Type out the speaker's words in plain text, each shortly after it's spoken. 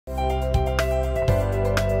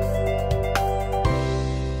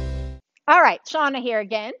All right, Shawna here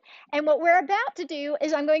again. And what we're about to do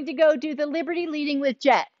is I'm going to go do the Liberty leading with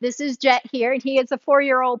Jett. This is Jett here, and he is a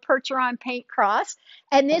 4-year-old Percheron paint cross.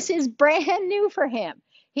 And this is brand new for him.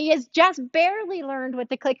 He has just barely learned what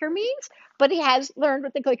the clicker means, but he has learned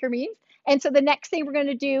what the clicker means. And so the next thing we're going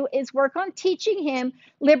to do is work on teaching him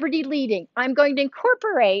Liberty leading. I'm going to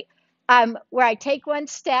incorporate where I take one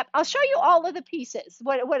step. I'll show you all of the pieces,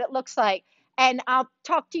 what it looks like, and I'll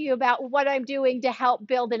talk to you about what I'm doing to help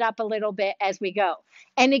build it up a little bit as we go.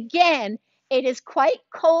 And again, it is quite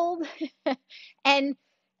cold and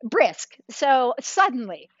brisk, so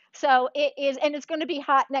suddenly. So it is, and it's going to be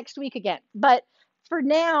hot next week again. But for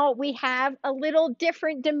now, we have a little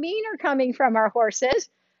different demeanor coming from our horses.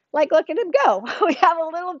 Like, look at him go. We have a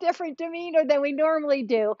little different demeanor than we normally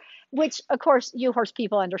do, which, of course, you horse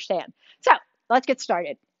people understand. So let's get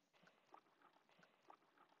started.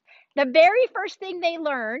 The very first thing they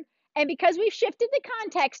learn, and because we've shifted the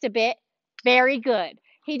context a bit, very good.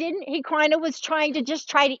 He kind of was trying to just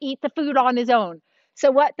try to eat the food on his own.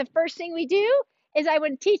 So what the first thing we do is I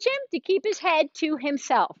would teach him to keep his head to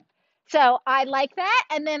himself. So I like that,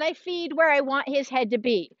 and then I feed where I want his head to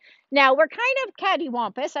be. Now we're kind of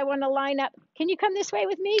cattywampus. I want to line up. Can you come this way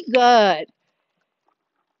with me? Good.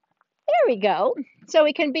 There we go. So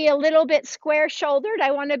he can be a little bit square shouldered.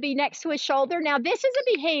 I want to be next to his shoulder. Now, this is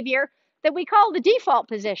a behavior that we call the default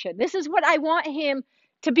position. This is what I want him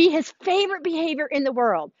to be his favorite behavior in the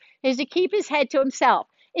world, is to keep his head to himself.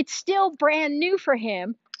 It's still brand new for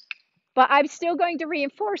him, but I'm still going to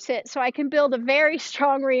reinforce it so I can build a very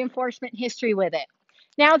strong reinforcement history with it.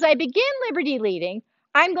 Now, as I begin Liberty leading,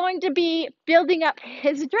 I'm going to be building up,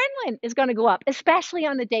 his adrenaline is going to go up, especially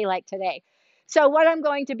on a day like today. So what I'm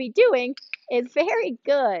going to be doing is very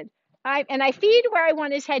good. I feed where I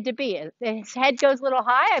want his head to be. If his head goes a little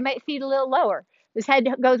high, I might feed a little lower. If his head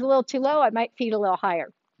goes a little too low, I might feed a little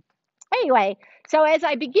higher. Anyway, so as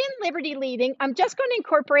I begin Liberty leading, I'm just going to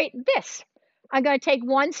incorporate this. I'm going to take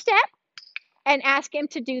one step and ask him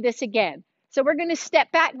to do this again. So we're going to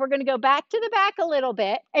step back. We're going to go back to the back a little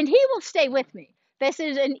bit, and he will stay with me. This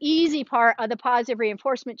is an easy part of the positive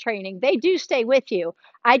reinforcement training. They do stay with you.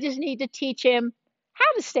 I just need to teach him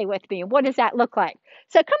how to stay with me and what does that look like.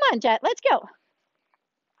 So come on, Jett, let's go.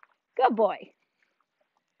 Good boy.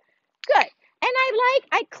 Good. And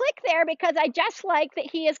I click there because I just like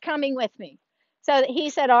that he is coming with me. So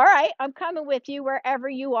he said, all right, I'm coming with you wherever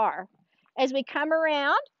you are. As we come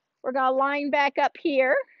around, we're going to line back up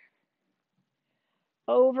here,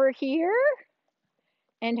 over here,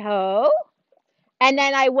 and ho. And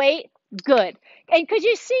then I wait. Good. And could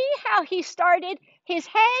you see how he started, his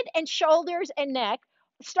head and shoulders and neck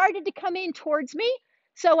started to come in towards me?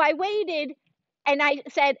 So I waited and I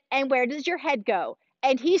said, and where does your head go?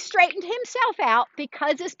 And he straightened himself out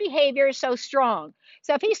because this behavior is so strong.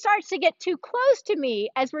 So if he starts to get too close to me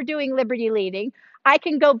as we're doing Liberty leading, I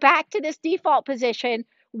can go back to this default position,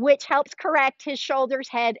 which helps correct his shoulders,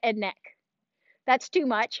 head, and neck. That's too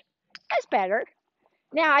much. That's better.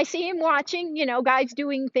 Now I see him watching, guys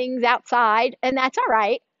doing things outside, and that's all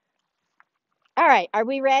right. All right, are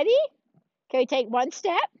we ready? Can we take one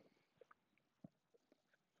step?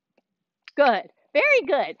 Good. Very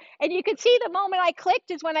good. And you could see the moment I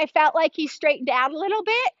clicked is when I felt like he straightened out a little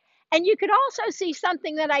bit. And you could also see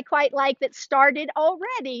something that I quite like that started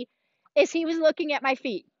already is he was looking at my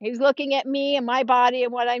feet. He was looking at me and my body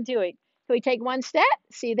and what I'm doing. Can we take one step?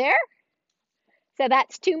 See there? So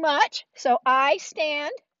that's too much. So I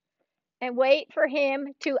stand and wait for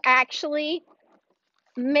him to actually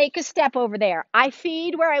make a step over there. I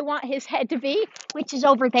feed where I want his head to be, which is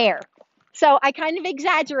over there. So I kind of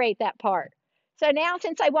exaggerate that part. So now,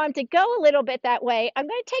 since I want to go a little bit that way, I'm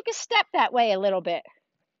going to take a step that way a little bit.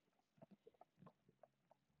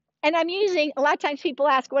 And I'm using, a lot of times people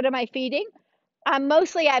ask, what am I feeding?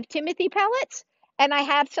 Mostly I have Timothy pellets, and I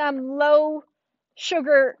have some low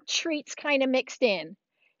sugar treats kind of mixed in.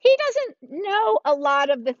 He doesn't know a lot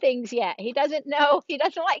of the things yet. He doesn't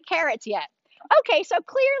like carrots yet. Okay, so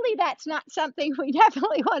clearly that's not something we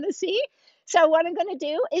definitely want to see. So what I'm going to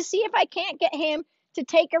do is see if I can't get him to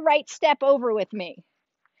take a right step over with me.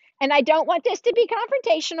 And I don't want this to be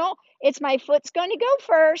confrontational. It's my foot's going to go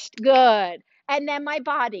first. Good. And then my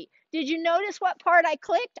body. Did you notice what part I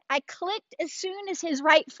clicked? I clicked as soon as his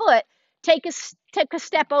right foot took a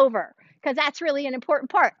step over, because that's really an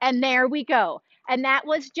important part. And there we go. And that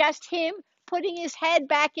was just him putting his head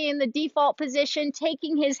back in the default position,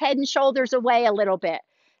 taking his head and shoulders away a little bit.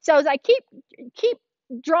 So as I keep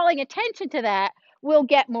drawing attention to that, we'll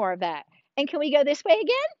get more of that. And can we go this way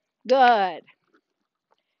again? Good.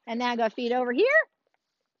 And now I'm going to feed over here.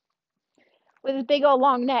 With his big old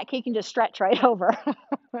long neck, he can just stretch right over.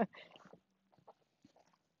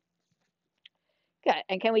 Good.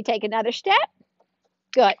 And can we take another step?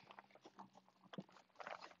 Good.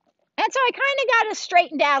 And so I kind of got us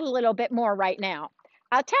straightened out a little bit more right now.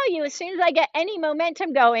 I'll tell you, as soon as I get any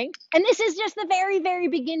momentum going, and this is just the very, very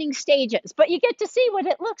beginning stages, but you get to see what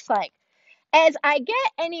it looks like. As I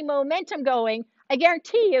get any momentum going, I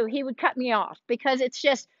guarantee you he would cut me off because it's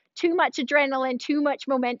just too much adrenaline, too much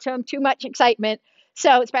momentum, too much excitement.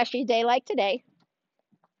 So, especially a day like today.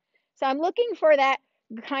 So, I'm looking for that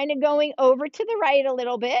kind of going over to the right a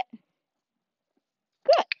little bit.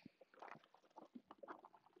 Good.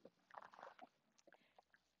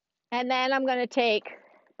 And then I'm going to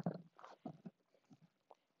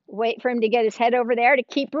wait for him to get his head over there to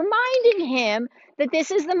keep reminding him that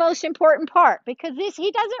this is the most important part because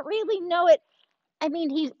he doesn't really know it. I mean,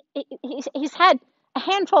 he's had a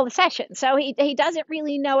handful of sessions, so he doesn't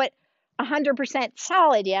really know it 100%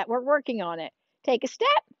 solid yet. We're working on it. Take a step.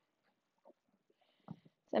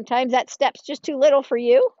 Sometimes that step's just too little for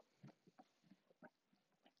you.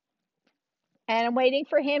 And I'm waiting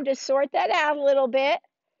for him to sort that out a little bit.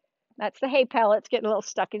 That's the hay pellets getting a little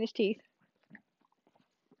stuck in his teeth.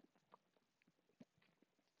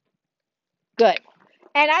 Good.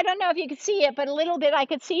 And I don't know if you could see it, but a little bit I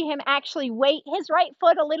could see him actually weight his right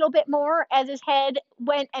foot a little bit more as his head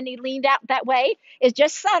went and he leaned out that way. It's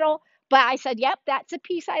just subtle, but I said, yep, that's a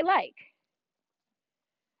piece I like.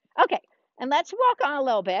 Okay, and let's walk on a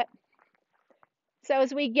little bit. So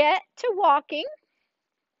as we get to walking,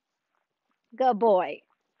 good boy.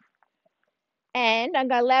 And I'm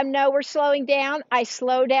going to let him know we're slowing down. I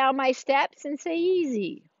slow down my steps and say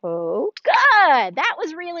easy. Oh, good. That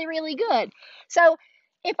was really, really good. So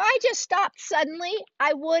if I just stopped suddenly,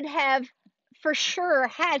 I would have for sure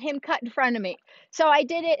had him cut in front of me. So I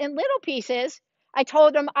did it in little pieces. I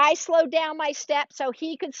told him I slowed down my step so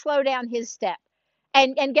he could slow down his step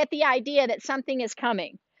and get the idea that something is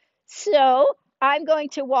coming. So I'm going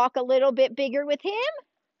to walk a little bit bigger with him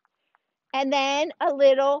and then a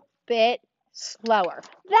little bit slower.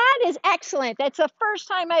 That is excellent. That's the first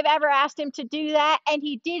time I've ever asked him to do that, and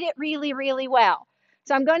he did it really, really well.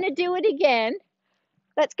 So I'm going to do it again.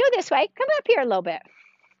 Let's go this way. Come up here a little bit.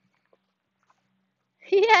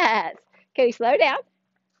 Yes. Can we slow down?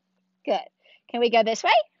 Good. Can we go this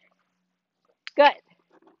way? Good.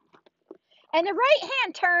 And the right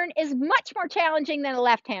hand turn is much more challenging than a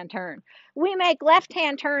left hand turn. We make left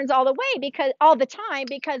hand turns all the time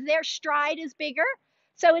because their stride is bigger.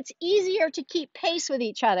 So it's easier to keep pace with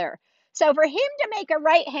each other. So for him to make a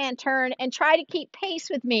right hand turn and try to keep pace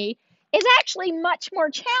with me is actually much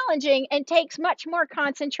more challenging and takes much more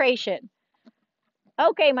concentration.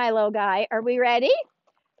 Okay, my little guy, are we ready?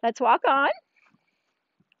 Let's walk on.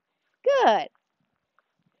 Good.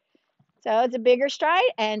 So it's a bigger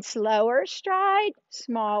stride and slower stride,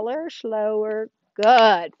 smaller, slower. Good.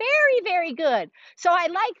 Very, very good. So I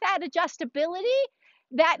like that adjustability.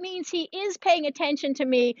 That means he is paying attention to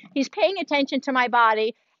me. He's paying attention to my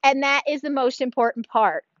body. And that is the most important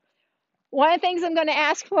part. One of the things I'm going to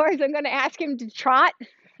ask for is I'm going to ask him to trot,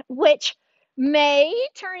 which may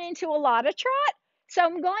turn into a lot of trot. So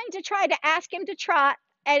I'm going to try to ask him to trot,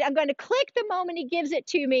 and I'm going to click the moment he gives it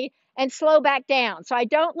to me and slow back down. So I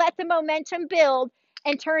don't let the momentum build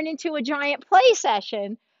and turn into a giant play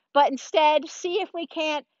session, but instead see if we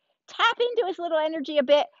can't tap into his little energy a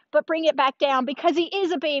bit, but bring it back down because he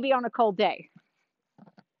is a baby on a cold day.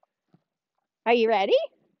 Are you ready?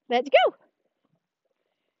 Let's go.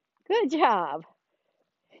 Good job.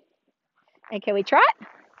 And can we trot?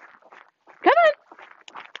 Come on.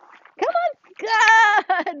 Come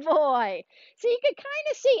on. Good boy. So you could kind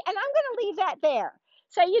of see, and I'm going to leave that there.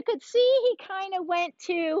 So you could see he kind of went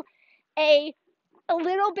to a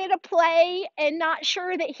little bit of play and not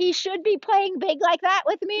sure that he should be playing big like that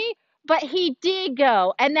with me, but he did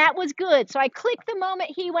go, and that was good. So I clicked the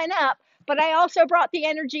moment he went up, but I also brought the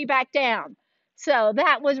energy back down. So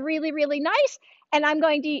that was really, really nice. And I'm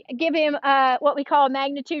going to give him what we call a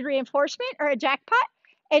magnitude reinforcement or a jackpot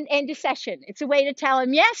and end a session. It's a way to tell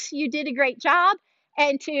him, yes, you did a great job,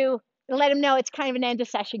 and to let him know it's kind of an end of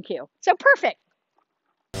session cue. So perfect.